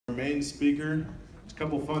main speaker. Just a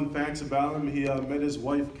couple fun facts about him. He met his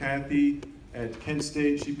wife, Kathy, at Kent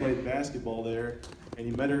State. She played basketball there, and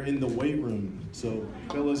he met her in the weight room. So,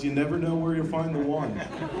 fellas, you never know where you'll find the one.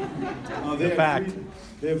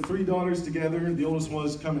 They have three daughters together. The oldest one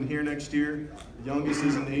is coming here next year. The youngest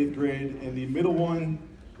is in 8th grade, and the middle one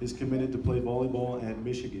is committed to play volleyball at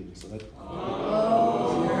Michigan. So that.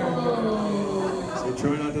 So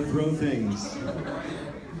try not to throw things.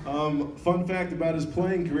 Fun fact about his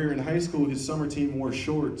playing career in high school: his summer team wore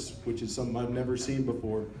shorts, which is something I've never seen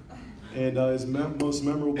before. And his most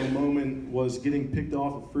memorable moment was getting picked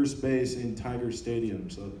off at first base in Tiger Stadium.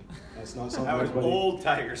 So that's not something that was old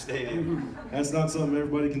Tiger Stadium. That's not something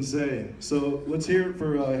everybody can say. So let's hear it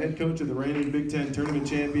for head coach of the reigning Big Ten tournament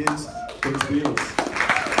champions, Coach Beals.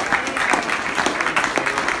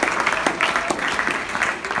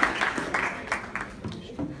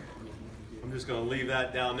 I'm just going to leave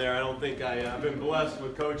that down there. I don't think I've been blessed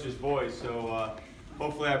with Coach's voice, so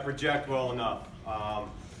hopefully I project well enough.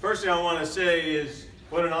 First thing I want to say is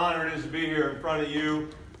what an honor it is to be here in front of you,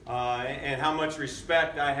 and how much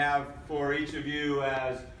respect I have for each of you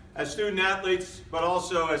as student athletes, but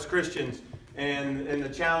also as Christians, and the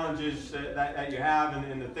challenges that you have,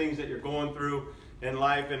 and the things that you're going through in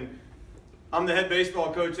life. And I'm the head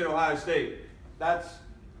baseball coach at Ohio State. That's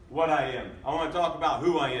what I am. I want to talk about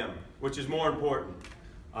who I am, which is more important.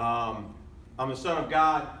 I'm the son of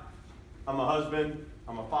God. I'm a husband.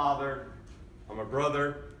 I'm a father. I'm a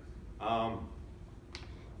brother. I'm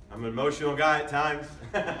an emotional guy at times,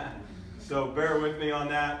 so bear with me on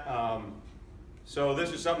that. So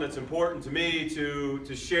this is something that's important to me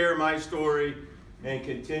to share my story and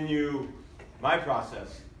continue my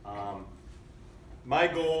process. My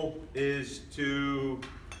goal is to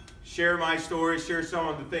share my story, share some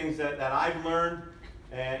of the things that I've learned,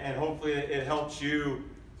 and hopefully it helps you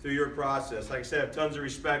through your process. Like I said, I have tons of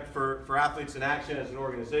respect for Athletes in Action as an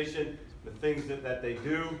organization, the things that they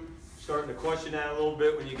do. Starting to question that a little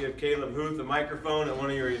bit when you give Caleb Huth a microphone at one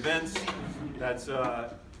of your events. That's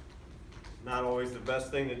not always the best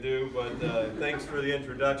thing to do, but thanks for the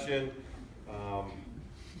introduction.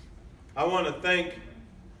 I want to thank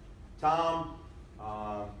Tom,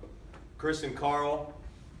 Chris, and Carl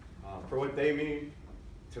for what they mean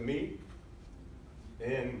to me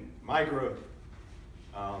and my growth.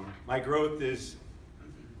 My growth has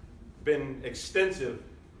been extensive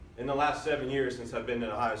in the last 7 years since I've been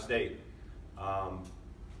at Ohio State.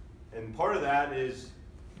 And part of that is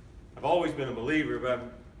I've always been a believer, but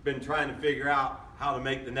I've been trying to figure out how to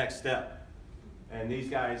make the next step. And these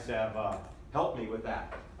guys have helped me with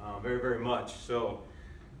that very, very much. So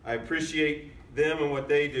I appreciate them and what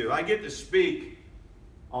they do. I get to speak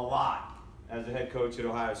a lot as a head coach at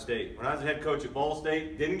Ohio State. When I was a head coach at Ball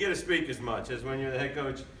State, didn't get to speak as much as when you're the head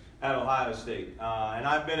coach at Ohio State. And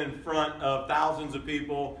I've been in front of thousands of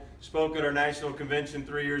people, spoke at our national convention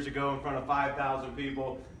 3 years ago in front of 5,000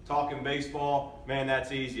 people, talking baseball. Man,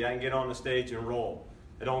 that's easy. I can get on the stage and roll.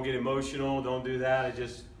 I don't get emotional, don't do that. I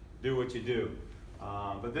just do what you do.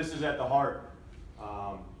 But this is at the heart.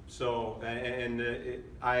 I've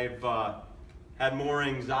had more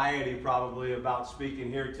anxiety probably about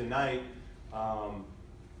speaking here tonight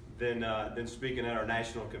than speaking at our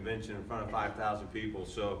national convention in front of 5,000 people.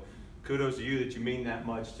 So kudos to you that you mean that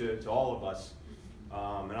much to all of us.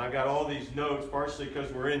 And I've got all these notes, partially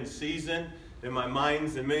because we're in season, and my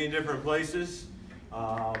mind's in many different places.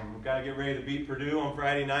 We've got to get ready to beat Purdue on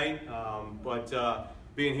Friday night, but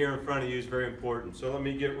being here in front of you is very important. So let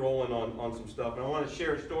me get rolling on some stuff. And I want to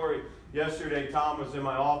share a story. Yesterday, Tom was in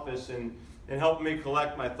my office and helped me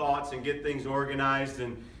collect my thoughts and get things organized,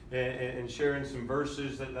 and sharing some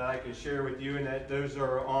verses that I can share with you, and that those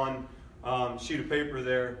are on sheet of paper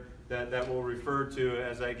there that we'll refer to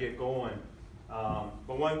as I get going.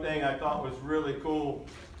 But one thing I thought was really cool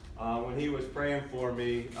when he was praying for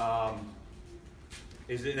me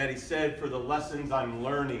is that he said, for the lessons I'm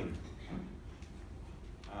learning.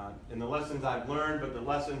 And the lessons I've learned, but the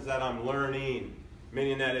lessons that I'm learning,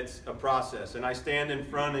 meaning that it's a process. And I stand in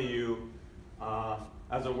front of you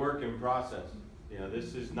as a work in process. You know,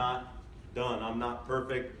 this is not done. I'm not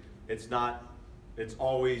perfect. It's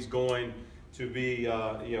always going to be,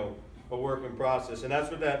 a work in process. And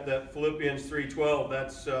that's what that Philippians 3:12,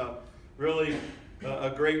 that's really a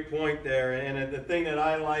great point there. And the thing that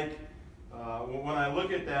I like when I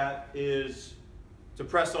look at that is to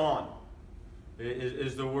press on,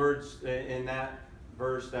 is the words in that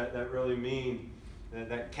verse that really mean,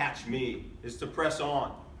 that catch me, is to press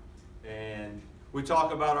on. And we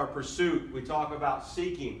talk about our pursuit. We talk about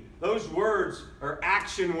seeking. Those words are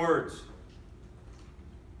action words.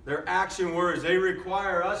 They're action words. They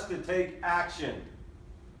require us to take action.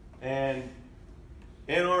 And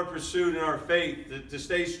in our pursuit, in our faith, to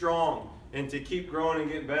stay strong and to keep growing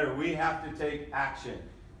and getting better, we have to take action.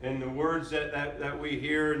 And the words that we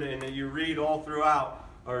hear and that you read all throughout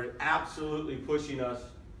are absolutely pushing us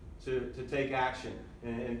to take action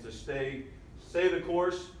and to stay the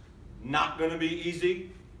course. Not going to be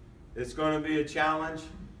easy. It's going to be a challenge,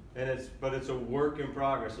 but it's a work in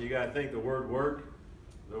progress. So you got to think the word work,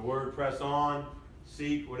 the word press on,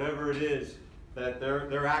 seek, whatever it is, that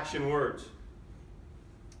they're action words.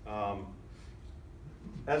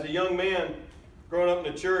 As a young man growing up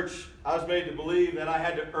in the church, I was made to believe that I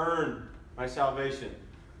had to earn my salvation,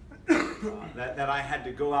 that I had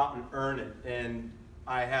to go out and earn it. And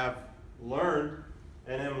I have learned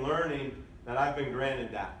and am learning that I've been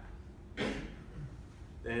granted that.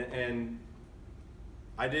 And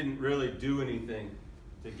I didn't really do anything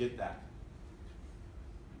to get that.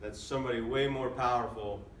 That's somebody way more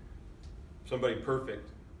powerful, somebody perfect,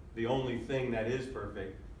 the only thing that is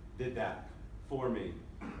perfect, did that for me.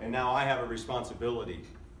 And now I have a responsibility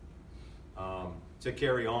to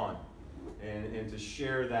carry on and to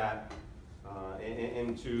share that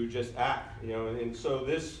and to just act, you know. And so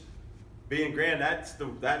this being granted, that's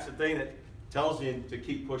the thing that tells you to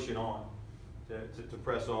keep pushing on, to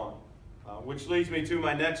press on. Which leads me to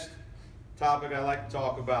my next topic I like to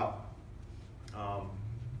talk about.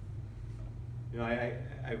 You know,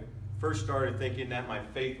 I first started thinking that my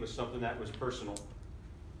faith was something that was personal,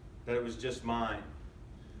 that it was just mine.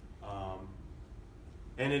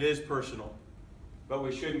 And it is personal, but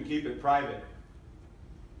we shouldn't keep it private.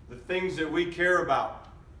 The things that we care about,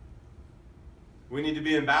 we need to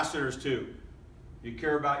be ambassadors to. You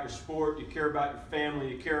care about your sport, you care about your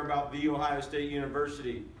family, you care about the Ohio State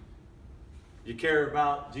University, you care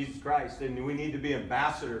about Jesus Christ, and we need to be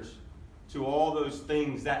ambassadors to all those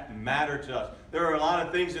things that matter to us. There are a lot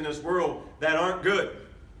of things in this world that aren't good.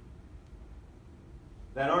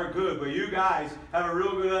 But you guys have a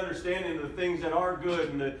real good understanding of the things that are good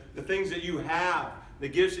and the things that you have, the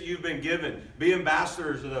gifts that you've been given. Be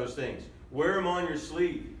ambassadors of those things. Wear them on your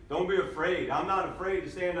sleeve. Don't be afraid. I'm not afraid to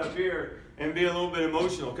stand up here and be a little bit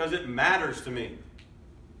emotional because it matters to me.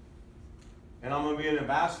 And I'm going to be an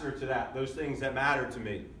ambassador to that, those things that matter to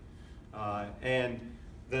me. And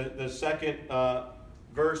the second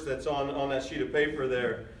verse that's on that sheet of paper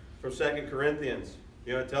there from 2 Corinthians,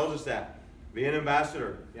 you know, it tells us that. Be an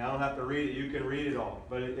ambassador. You know, I don't have to read it. You can read it all.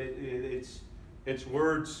 But it's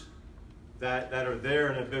words that are there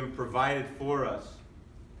and have been provided for us.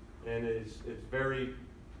 And it's very,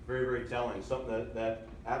 very, very telling. Something that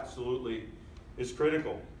absolutely is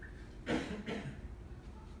critical. The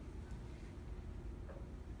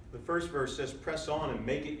first verse says, press on and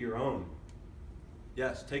make it your own.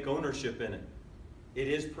 Yes, take ownership in it. It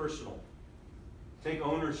is personal. Take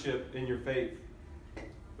ownership in your faith,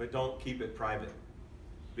 but don't keep it private.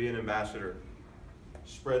 Be an ambassador.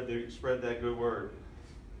 Spread that good word.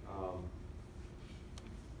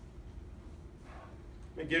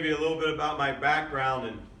 Let me give you a little bit about my background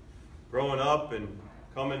and growing up and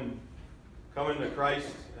coming to Christ.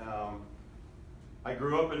 I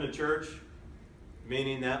grew up in the church,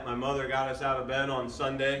 meaning that my mother got us out of bed on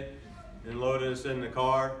Sunday and loaded us in the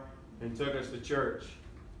car and took us to church.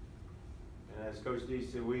 And as Coach D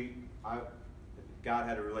said, God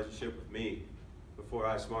had a relationship with me before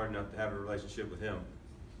I was smart enough to have a relationship with Him.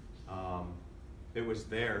 It was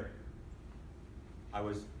there. I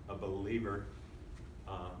was a believer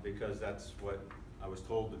because that's what I was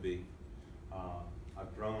told to be.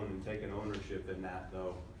 I've grown and taken ownership in that,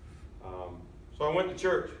 though. So I went to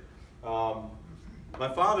church. My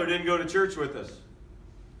father didn't go to church with us.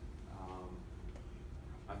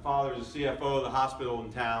 My father is the CFO of the hospital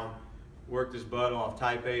in town, worked his butt off,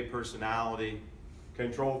 type A personality,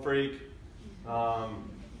 control freak,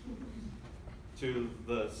 to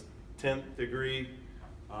the 10th degree,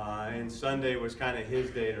 and Sunday was kind of his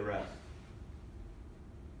day to rest.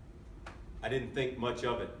 I didn't think much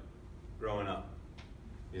of it growing up.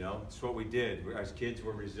 You know, it's what we did. As kids,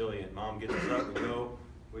 we're resilient. Mom gets us up, we go,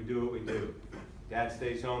 we do what we do. Dad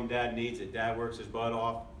stays home, Dad needs it. Dad works his butt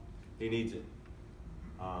off, he needs it.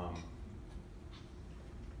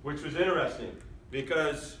 Which was interesting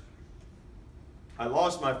because I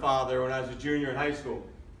lost my father when I was a junior in high school.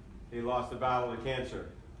 He lost the battle to cancer.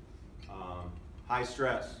 High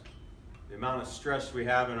stress. The amount of stress we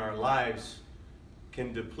have in our lives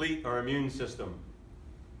can deplete our immune system.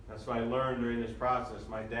 That's what I learned during this process.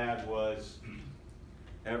 My dad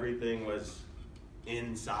everything was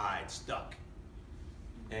inside, stuck.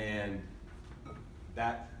 And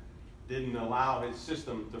that didn't allow his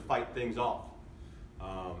system to fight things off.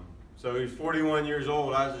 So he was 41 years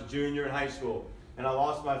old. I was a junior in high school. and I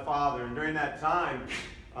lost my father. And during that time,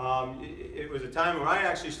 it was a time where I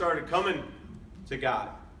actually started coming to God.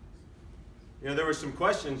 You know, there were some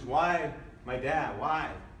questions. Why my dad?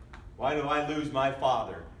 Why? Why do I lose my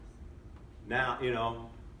father? Now, you know.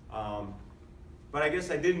 But I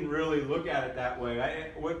guess I didn't really look at it that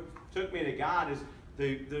way. What took me to God is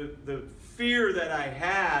the fear that I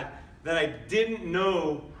had that I didn't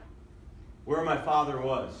know where my father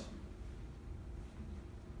was.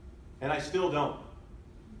 And I still don't.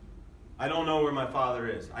 I don't know where my father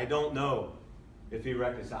is. I don't know if he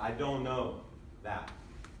reconciled. I don't know that.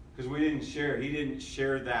 Because we didn't share. He didn't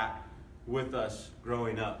share that with us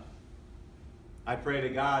growing up. I pray to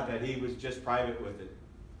God that he was just private with it.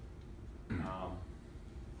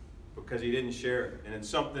 Because he didn't share it. And it's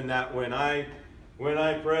something that when I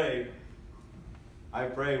pray,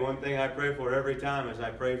 one thing I pray for every time is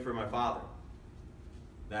I pray for my father.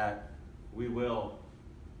 That we will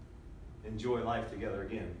enjoy life together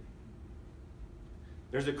again.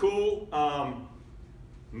 There's a cool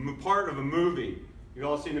part of a movie. You've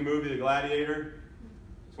all seen the movie The Gladiator?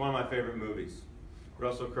 It's one of my favorite movies.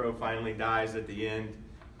 Russell Crowe finally dies at the end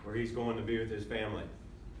where he's going to be with his family.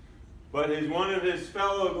 But one of his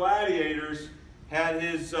fellow gladiators had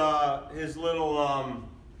his little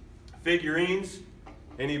figurines,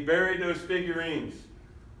 and he buried those figurines.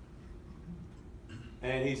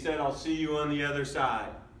 And he said, "I'll see you on the other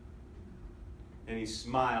side." And he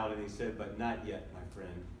smiled and he said, "But not yet, my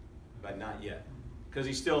friend. But not yet." Because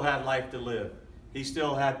he still had life to live. He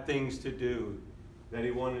still had things to do that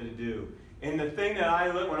he wanted to do. And the thing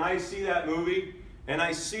that when I see that movie and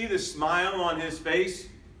I see the smile on his face,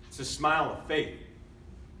 it's a smile of faith.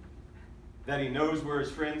 That he knows where his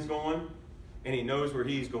friend's going and he knows where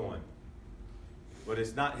he's going. But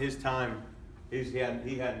it's not his time. He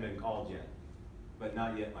hadn't been called yet. But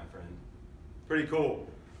not yet, my friend. Pretty cool.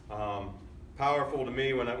 Powerful to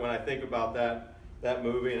me when I think about that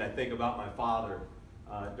movie and I think about my father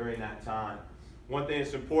during that time. One thing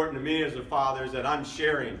that's important to me as a father is that I'm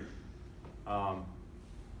sharing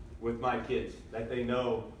with my kids, that they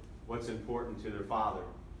know what's important to their father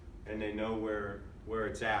and they know where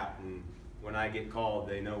it's at, and when I get called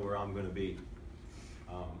they know where I'm going to be.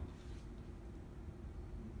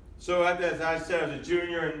 So as I said, I was a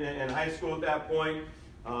junior in high school at that point.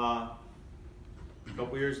 A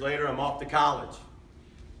couple years later, I'm off to college.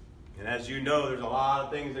 And as you know, there's a lot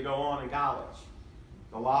of things that go on in college.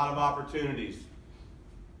 A lot of opportunities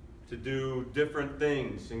to do different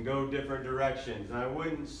things and go different directions. And I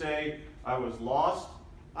wouldn't say I was lost.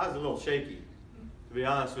 I was a little shaky, to be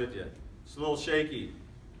honest with you. Just a little shaky.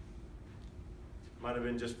 Might have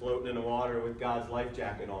been just floating in the water with God's life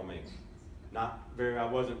jacket on me. I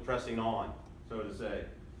wasn't pressing on, so to say.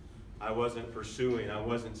 I wasn't pursuing. I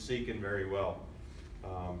wasn't seeking very well.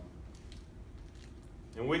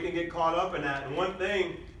 And we can get caught up in that. And one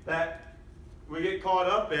thing that we get caught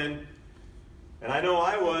up in, and I know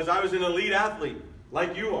I was an elite athlete,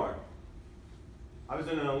 like you are. I was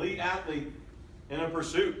an elite athlete in a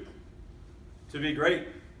pursuit to be great,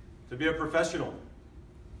 to be a professional,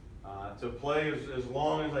 to play as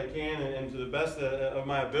long as I can and to the best of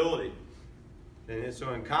my ability. And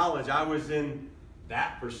so in college, I was in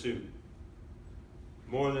that pursuit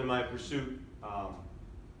more than my pursuit of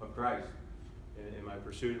Christ, in my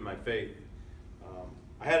pursuit of my faith.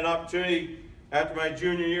 I had an opportunity after my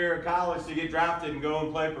junior year of college to get drafted and go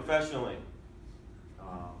and play professionally.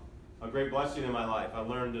 A great blessing in my life. I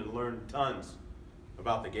learned tons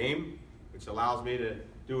about the game, which allows me to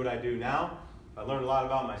do what I do now. I learned a lot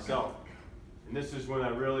about myself. And this is when I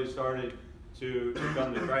really started to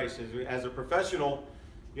come to Christ. As a professional,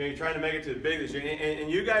 you know, you're trying to make it to the big leagues. And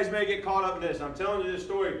you guys may get caught up in this. I'm telling you this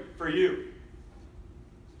story for you.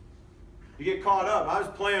 You get caught up. I was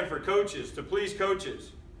playing for coaches, to please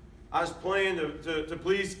coaches. I was playing to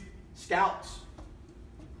please scouts.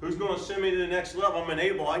 Who's going to send me to the next level? I'm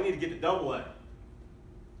unable. I need to get to AA.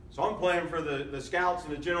 So I'm playing for the scouts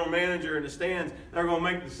and the general manager and the stands. They're going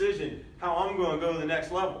to make the decision how I'm going to go to the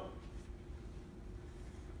next level.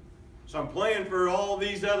 So I'm playing for all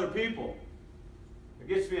these other people. It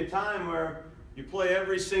gets to be a time where you play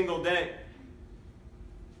every single day.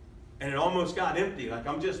 And it almost got empty. Like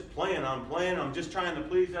I'm just playing, I'm just trying to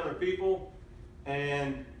please other people.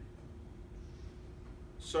 And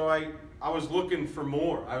so I was looking for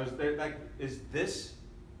more. I was there like, is this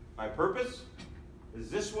my purpose?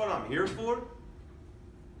 Is this what I'm here for?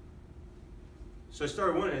 So I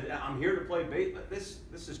started wondering, I'm here to play baseball.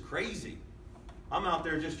 This is crazy. I'm out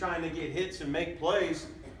there just trying to get hits and make plays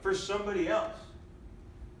for somebody else.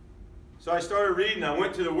 So I started reading. I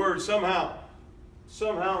went to the Word somehow,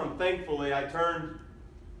 and thankfully I turned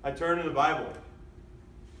to the Bible.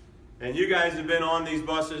 And you guys have been on these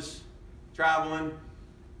buses, traveling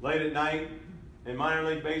late at night. In minor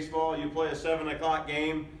league baseball, you play a 7 o'clock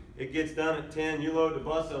game. It gets done at 10. You load the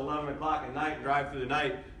bus at 11 o'clock at night and drive through the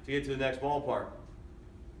night to get to the next ballpark.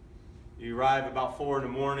 You arrive about 4 in the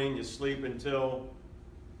morning. You sleep until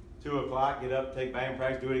 2 o'clock. Get up, take batting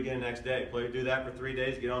practice, do it again the next day. Do that for 3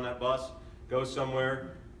 days. Get on that bus, go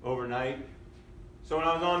somewhere overnight. So when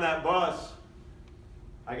I was on that bus,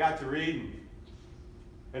 I got to reading.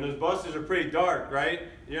 And those buses are pretty dark, right?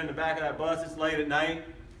 You're in the back of that bus. It's late at night.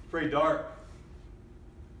 Pretty dark.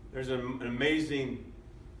 There's an amazing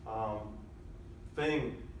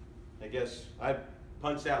thing. I guess I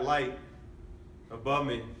punched that light above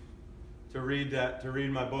me to read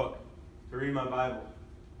my book, to read my Bible.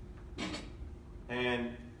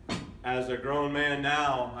 And as a grown man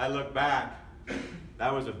now, I look back,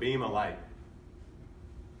 that was a beam of light.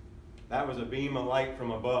 That was a beam of light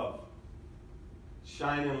from above,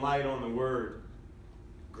 shining light on the Word,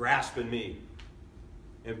 grasping me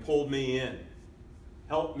and pulled me in.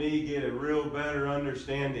 Helped me get a real better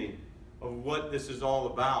understanding of what this is all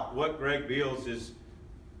about, what Greg Beals is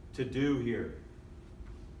to do here.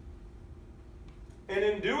 And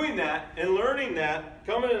in doing that and learning that,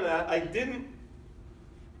 coming to that, I didn't,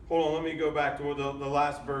 hold on, let me go back to the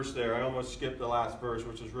last verse there. I almost skipped the last verse,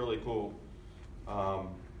 which is really cool,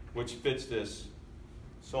 which fits this.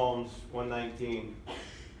 Psalms 119.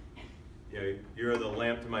 You're the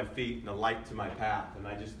lamp to my feet and the light to my path. And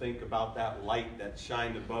I just think about that light that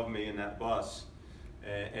shined above me in that bus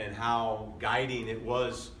and how guiding it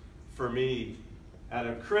was for me at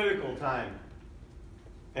a critical time.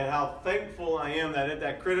 And how thankful I am that at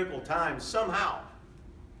that critical time, somehow,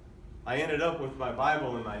 I ended up with my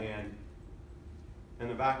Bible in my hand in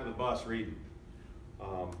the back of the bus reading.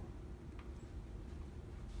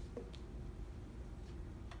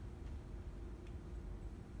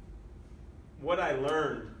 What I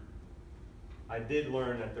learned, I did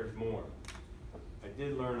learn that there's more. I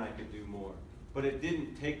did learn I could do more. But it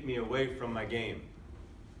didn't take me away from my game.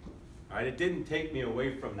 All right? It didn't take me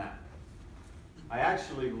away from that. I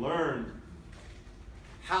actually learned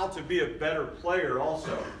how to be a better player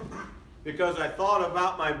also. Because I thought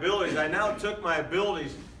about my abilities. I now took my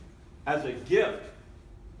abilities as a gift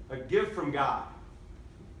from God.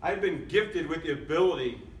 I've been gifted with the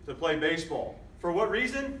ability to play baseball. For what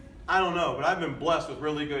reason? I don't know, but I've been blessed with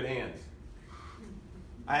really good hands.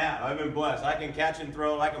 I have. I've been blessed. I can catch and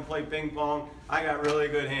throw. I can play ping pong. I got really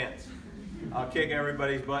good hands. I'll kick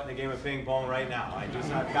everybody's butt in a game of ping pong right now.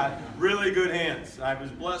 I've got really good hands. I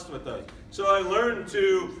was blessed with those. So I learned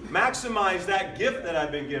to maximize that gift that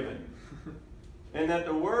I've been given. And that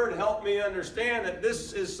the Word helped me understand that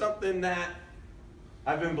this is something that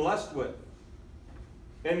I've been blessed with.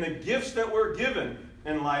 And the gifts that we're given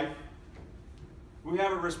in life, we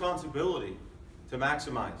have a responsibility to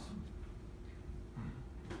maximize.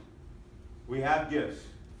 We have gifts.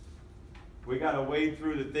 We got to wade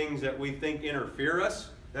through the things that we think interfere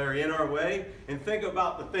us, that are in our way, and think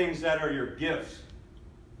about the things that are your gifts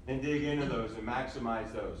and dig into those and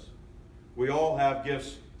maximize those. We all have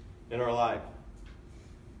gifts in our life.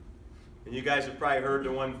 And you guys have probably heard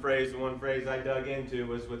the one phrase I dug into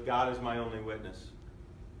was, with God as my only witness.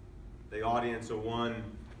 The audience of one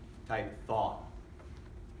type thought.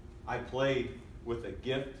 I played with a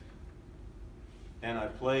gift, and I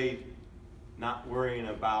played not worrying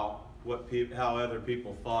about how other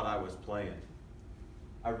people thought I was playing.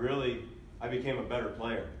 I became a better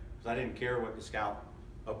player because I didn't care what the scout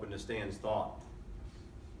up in the stands thought.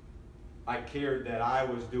 I cared that I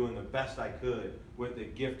was doing the best I could with the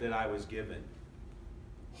gift that I was given.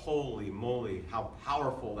 Holy moly, how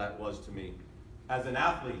powerful that was to me as an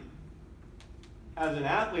athlete. As an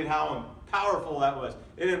athlete, how powerful that was.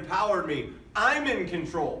 It empowered me. I'm in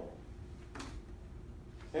control.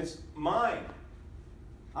 It's mine.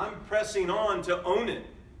 I'm pressing on to own it.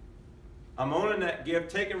 I'm owning that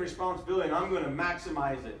gift, taking responsibility, and I'm going to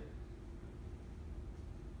maximize it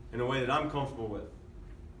in a way that I'm comfortable with.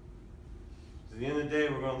 At the end of the day,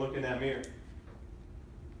 we're going to look in that mirror.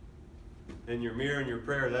 In your mirror and your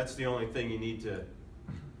prayer, that's the only thing you need to.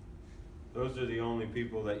 Those are the only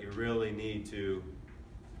people that you really need to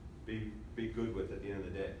be good with at the end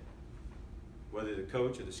of the day. Whether the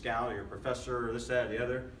coach or the scout or your professor or this, that, or the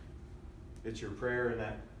other, it's your prayer and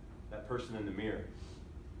that person in the mirror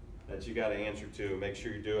that you got to answer to. Make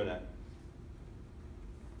sure you're doing that.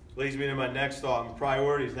 Leads me to my next thought,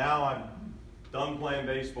 priorities. Now I'm done playing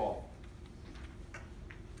baseball.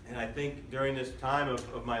 And I think during this time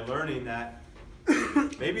of my learning that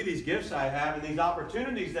maybe these gifts I have and these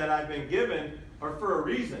opportunities that I've been given are for a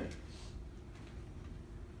reason.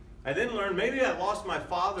 I then learned maybe I lost my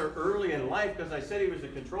father early in life because I said he was a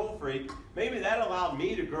control freak. Maybe that allowed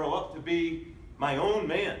me to grow up to be my own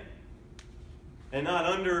man and not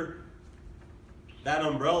under that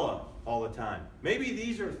umbrella all the time. Maybe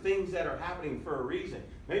these are things that are happening for a reason.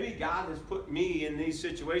 Maybe God has put me in these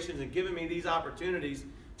situations and given me these opportunities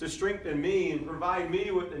to strengthen me and provide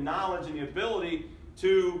me with the knowledge and the ability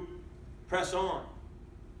to press on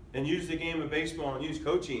and use the game of baseball and use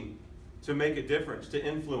coaching to make a difference, to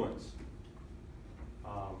influence.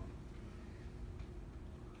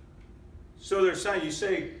 So there's some, you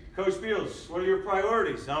say, Coach Beals, what are your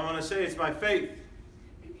priorities? I'm going to say it's my faith,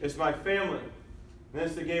 it's my family, and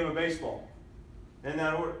it's the game of baseball. In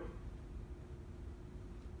that order.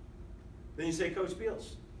 Then you say, Coach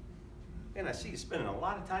Beals, and I see you spending a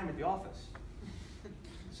lot of time at the office. I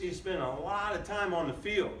see you spending a lot of time on the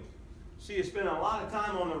field. I see you spending a lot of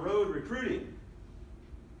time on the road recruiting.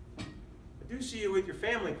 I do see you with your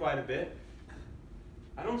family quite a bit.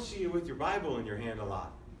 I don't see you with your Bible in your hand a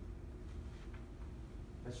lot.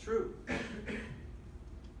 That's true.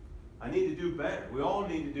 I need to do better. We all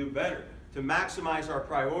need to do better to maximize our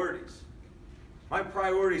priorities. My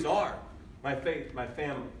priorities are my faith, my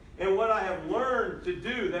family. And what I have learned to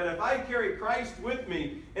do, that if I carry Christ with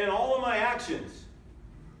me in all of my actions,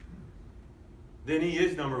 then He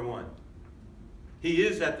is number one. He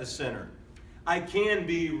is at the center. I can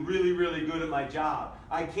be really, really good at my job.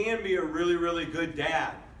 I can be a really, really good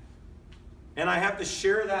dad. And I have to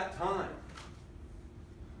share that time.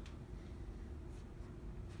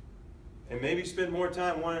 And maybe spend more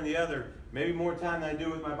time one or the other. Maybe more time than I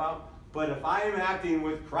do with my Bible. But if I am acting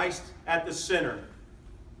with Christ at the center,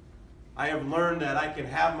 I have learned that I can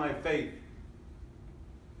have my faith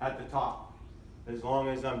at the top as long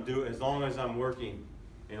as I'm working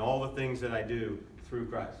in all the things that I do through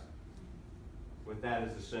Christ. With that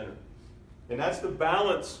as the center. And that's the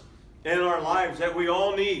balance in our lives that we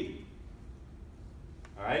all need.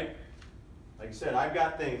 All right? Like I said, I've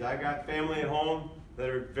got things. I've got family at home that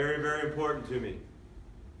are very, very important to me.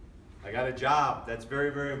 I got a job that's very,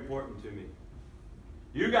 very important to me.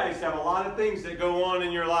 You guys have a lot of things that go on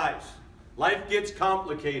in your lives. Life gets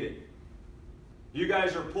complicated. You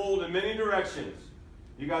guys are pulled in many directions.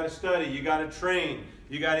 You got to study. You got to train.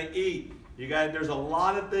 You got to eat. There's a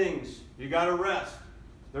lot of things. You got to rest.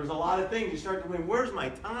 There's a lot of things. You start to think, where's my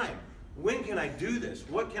time? When can I do this?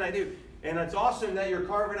 What can I do? And it's awesome that you're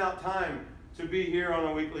carving out time to be here on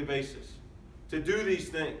a weekly basis, to do these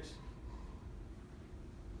things.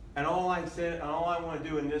 And all I want to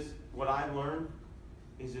do in this, what I've learned,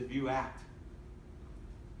 is if you act.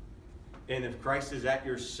 And if Christ is at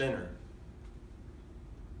your center,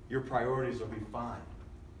 your priorities will be fine.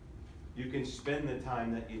 You can spend the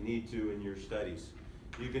time that you need to in your studies.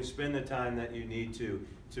 You can spend the time that you need to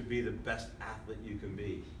be the best athlete you can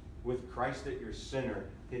be. With Christ at your center,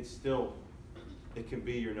 it can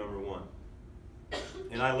be your number one.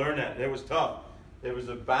 And I learned that. It was tough. It was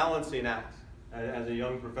a balancing act as a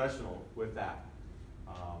young professional with that.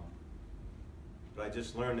 But I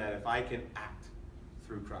just learned that if I can act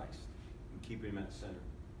through Christ and keep Him at center,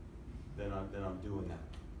 then I'm doing that.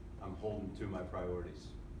 I'm holding to my priorities.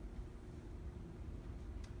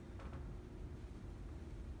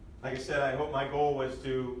 Like I said, I hope my goal was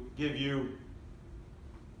to give you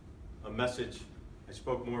a message. I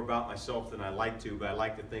spoke more about myself than I like to, but I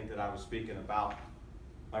like to think that I was speaking about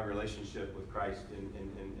my relationship with Christ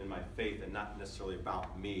and my faith, and not necessarily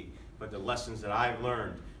about me, but the lessons that I've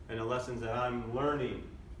learned and the lessons that I'm learning.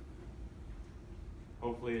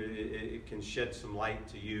 Hopefully it can shed some light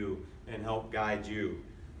to you and help guide you.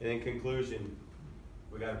 And in conclusion,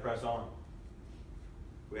 we got to press on.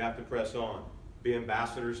 We have to press on. Be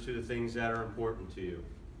ambassadors to the things that are important to you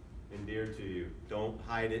and dear to you. Don't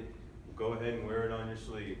hide it. Go ahead and wear it on your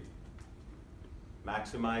sleeve.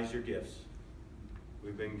 Maximize your gifts.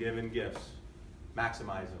 We've been given gifts.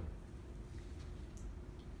 Maximize them.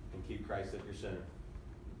 And keep Christ at your center.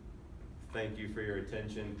 Thank you for your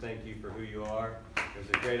attention. Thank you for who you are. It was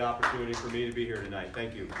a great opportunity for me to be here tonight.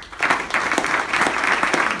 Thank you.